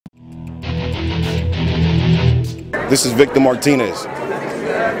This is Victor Martinez.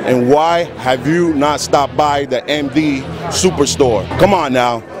 And why have you not stopped by the MD Superstore? Come on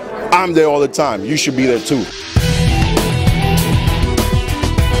now. I'm there all the time. You should be there too.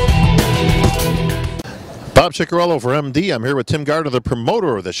 Bob Ciccarello for MD. I'm here with Tim Gardner, the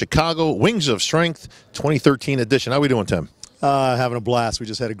promoter of the Chicago Wings of Strength 2013 edition. How are we doing, Tim? Having a blast. We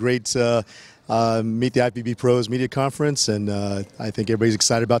just had a great Meet the IFBB Pros media conference, and I think everybody's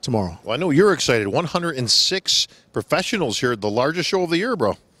excited about tomorrow. Well, I know you're excited. 106 professionals here at the largest show of the year,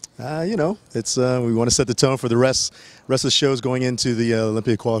 bro. You know, it's we want to set the tone for the rest of the shows going into the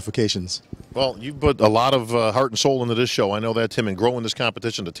Olympia qualifications. Well, you put a lot of heart and soul into this show. I know that, Tim, and growing this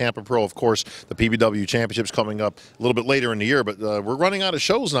competition. The Tampa Pro, of course, the PBW Championships coming up a little bit later in the year. But we're running out of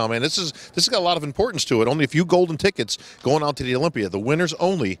shows now, man. This has got a lot of importance to it. Only a few golden tickets going out to the Olympia. The winners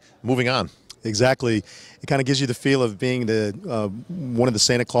only moving on. Exactly. It kind of gives you the feel of being the one of the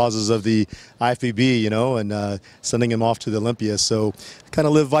Santa Clauses of the IFBB, you know, and sending them off to the Olympia. So kind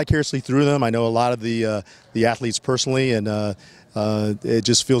of live vicariously through them. I know a lot of the athletes personally, and it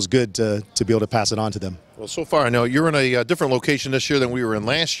just feels good to be able to pass it on to them. Well, so far I know you're in a different location this year than we were in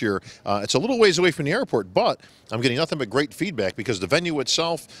last year. It's a little ways away from the airport, but I'm getting nothing but great feedback because the venue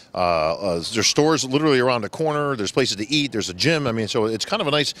itself, there's stores literally around the corner, there's places to eat, there's a gym. I mean, so it's kind of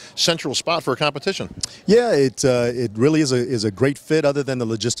a nice central spot for a competition. Yeah, it really is a great fit other than the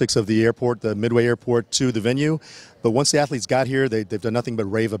logistics of the airport, the Midway Airport to the venue. But once the athletes got here, they've done nothing but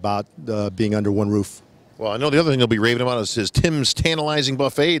rave about being under one roof. Well, I know the other thing they'll be raving about is Tim's tantalizing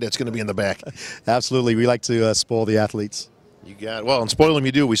buffet that's going to be in the back. Absolutely. We like to spoil the athletes. You got it. Well, and spoil them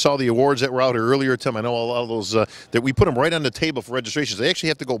you do. We saw the awards that were out here earlier, Tim. I know a lot of those, that we put them right on the table for registrations. They actually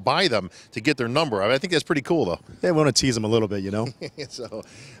have to go buy them to get their number. I think that's pretty cool, though. Yeah, we want to tease them a little bit, you know. So,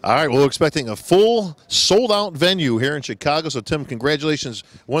 all right, we're expecting a full, sold-out venue here in Chicago. So, Tim, congratulations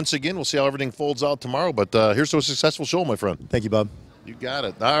once again. We'll see how everything folds out tomorrow. But here's to a successful show, my friend. Thank you, Bob. You got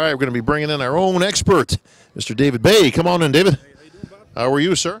it. All right, we're going to be bringing in our own expert, Mr. David Bay. Come on in, David. How you doing, Bob? How are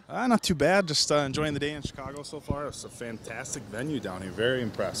you, sir? Not too bad. Just enjoying the day in Chicago so far. It's a fantastic venue down here. Very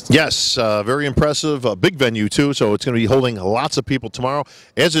impressed. Yes, very impressive. A big venue, too, so it's going to be holding lots of people tomorrow,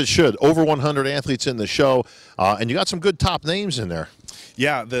 as it should. Over 100 athletes in the show, and you got some good top names in there.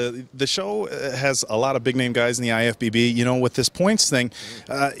 Yeah, the show has a lot of big-name guys in the IFBB. You know, with this points thing,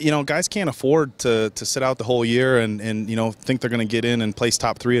 you know, guys can't afford to sit out the whole year and you know, think they're going to get in and place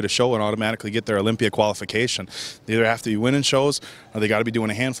top 3 at a show and automatically get their Olympia qualification. They either have to be winning shows or they got to be doing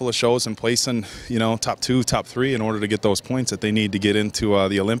a handful of shows and placing, you know, top 2, top 3 in order to get those points that they need to get into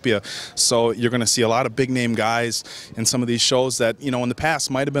the Olympia. So you're going to see a lot of big-name guys in some of these shows that, you know, in the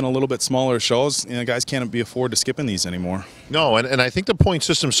past might have been a little bit smaller shows. You know, guys can't be afford to skipping these anymore. No, and I think the point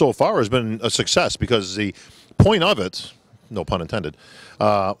system so far has been a success because the point of it, no pun intended,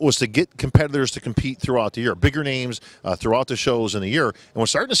 was to get competitors to compete throughout the year, bigger names throughout the shows in the year, and we're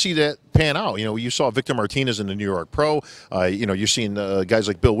starting to see that pan out. You know, you saw Victor Martinez in the New York Pro. You know, you're seeing guys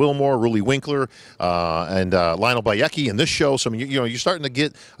like Bill Wilmore, Ruli Winkler, and Lionel Bayecki in this show. So I mean, you know, you're starting to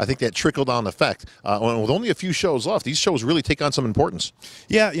get, I think, that trickle-down effect. With only a few shows left, these shows really take on some importance.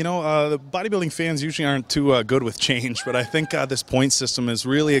 Yeah, you know, the bodybuilding fans usually aren't too good with change, but I think this point system is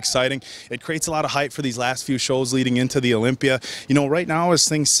really exciting. It creates a lot of hype for these last few shows leading into the Olympia. You know, right now as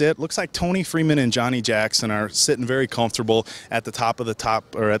things sit, looks like Tony Freeman and Johnny Jackson are sitting very comfortable at the top of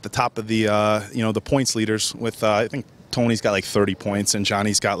the you know, the points leaders with I think Tony's got like 30 points and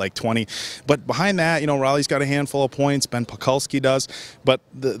Johnny's got like 20. But behind that, you know, Raleigh's got a handful of points. Ben Pakulski does. But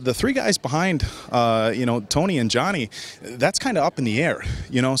the 3 guys behind, you know, Tony and Johnny, that's kind of up in the air.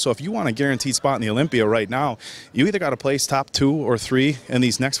 You know, so if you want a guaranteed spot in the Olympia right now, you either got to place top 2 or 3 in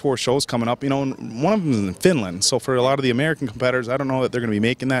these next 4 shows coming up. You know, and one of them is in Finland. So for a lot of the American competitors, I don't know that they're going to be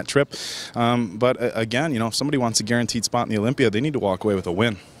making that trip. But again, you know, if somebody wants a guaranteed spot in the Olympia, they need to walk away with a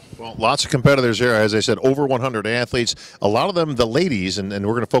win. Well, lots of competitors here. As I said, over 100 athletes. A lot of them, the ladies, and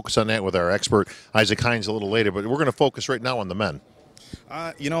we're going to focus on that with our expert, Isaac Hines, a little later. But we're going to focus right now on the men.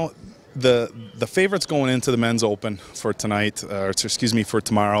 You know, the favorites going into the men's open for tonight, or excuse me, for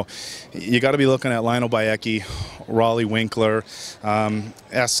tomorrow, you got to be looking at Lionel Bayecki, Raleigh Winkler,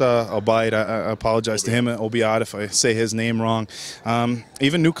 Essa Obaid. I apologize to him, Obiad, if I say his name wrong.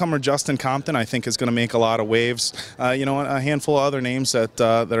 Even newcomer Justin Compton, I think, is going to make a lot of waves. You know, a handful of other names that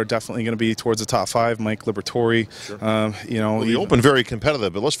are definitely going to be towards the top 5. Mike Liberatore. Sure. You know, well, the open very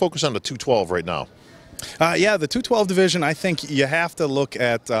competitive, but let's focus on the 212 right now. Yeah, the 212 division, I think you have to look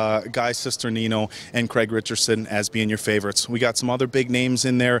at Guy Cisternino and Craig Richardson as being your favorites. We got some other big names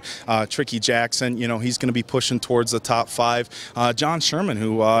in there. Tricky Jackson, he's going to be pushing towards the top 5. John Sherman,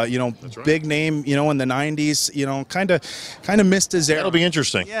 who, right. big name, in the 90s, kind of missed his era. That'll be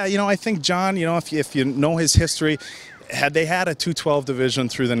interesting. Yeah, I think John, if you know his history, had they had a 212 division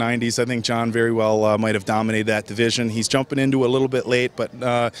through the 90s, I think John very well might have dominated that division. He's jumping into a little bit late, but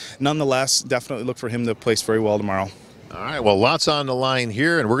nonetheless, definitely look for him to place very well tomorrow. All right, well, lots on the line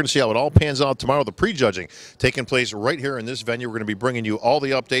here, and we're going to see how it all pans out tomorrow. The prejudging taking place right here in this venue. We're going to be bringing you all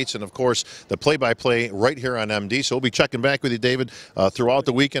the updates and, of course, the play-by-play right here on MD. So we'll be checking back with you, David, throughout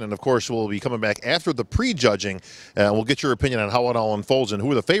the weekend. And, of course, we'll be coming back after the prejudging, and we'll get your opinion on how it all unfolds and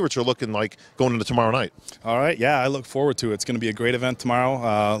who the favorites are looking like going into tomorrow night. All right, yeah, I look forward to it. It's going to be a great event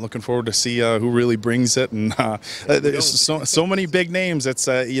tomorrow. Looking forward to see who really brings it. And there's so many big names. It's,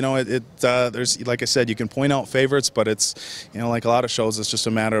 there's, like I said, you can point out favorites, but it's, like a lot of shows, it's just a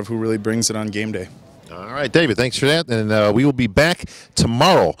matter of who really brings it on game day. All right, David, thanks for that. And we will be back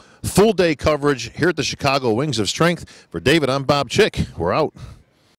tomorrow. Full day coverage here at the Chicago Wings of Strength. For David, I'm Bob Chick. We're out.